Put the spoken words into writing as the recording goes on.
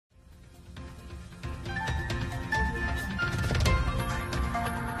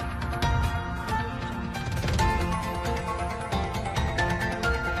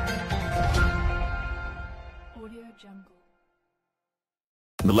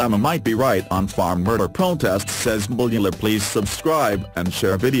Malema might be right on farm murder protests, says Mbalula. Please subscribe and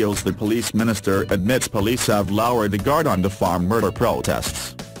share videos. The police minister admits police have lowered the guard on the farm murder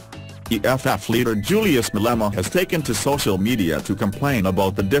protests. EFF leader Julius Malema has taken to social media to complain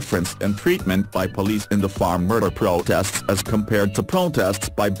about the difference in treatment by police in the farm murder protests as compared to protests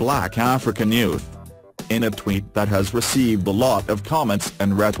by black African youth. In a tweet that has received a lot of comments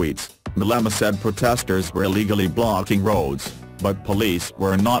and retweets, Malema said protesters were illegally blocking roads, but police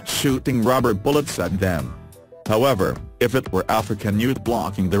were not shooting rubber bullets at them. However, if it were African youth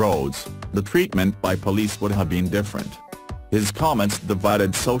blocking the roads, the treatment by police would have been different. His comments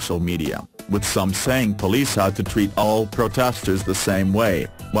divided social media, with some saying police had to treat all protesters the same way,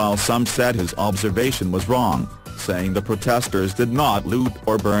 while some said his observation was wrong, saying the protesters did not loot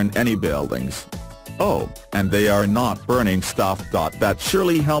or burn any buildings. Oh, and they are not burning stuff. That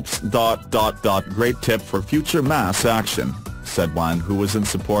surely helps. Great tip for future mass action, said one who was in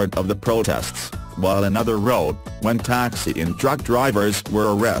support of the protests, while another wrote, when taxi and truck drivers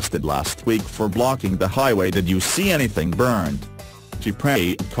were arrested last week for blocking the highway, did you see anything burned?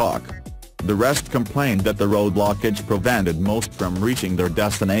 Cock. The rest complained that the road blockage prevented most from reaching their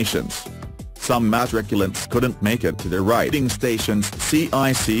destinations. Some matriculants couldn't make it to their riding stations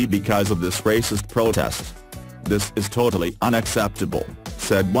 (CIC) because of this racist protest. This is totally unacceptable,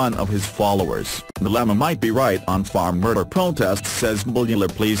 said one of his followers. Malema might be right on farm murder protests, says Mbalula.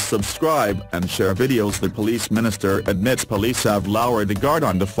 Please subscribe and share videos. The police minister admits police have lowered the guard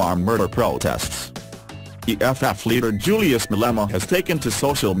on the farm murder protests. EFF leader Julius Malema has taken to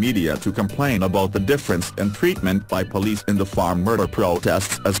social media to complain about the difference in treatment by police in the farm murder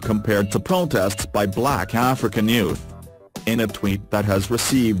protests as compared to protests by black African youth. In a tweet that has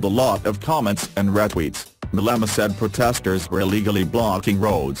received a lot of comments and retweets, Malema said protesters were illegally blocking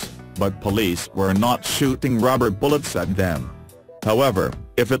roads, but police were not shooting rubber bullets at them. However,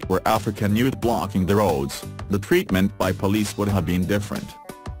 if it were African youth blocking the roads, the treatment by police would have been different.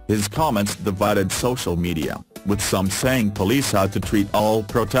 His comments divided social media, with some saying police had to treat all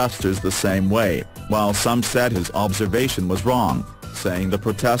protesters the same way, while some said his observation was wrong, saying the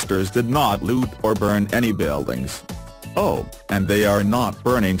protesters did not loot or burn any buildings. Oh, and they are not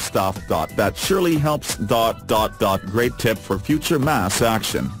burning stuff. That surely helps. Great tip for future mass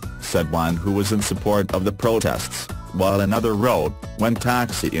action, said one who was in support of the protests, while another wrote, when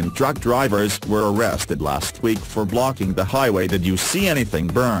taxi and truck drivers were arrested last week for blocking the highway, did you see anything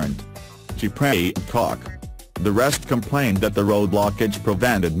burned? Cock. The rest complained that the road blockage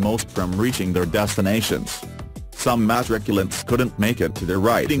prevented most from reaching their destinations. Some matriculants couldn't make it to their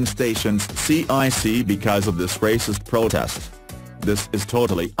riding stations (CIC) because of this racist protest. This is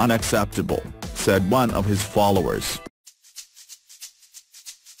totally unacceptable, said one of his followers.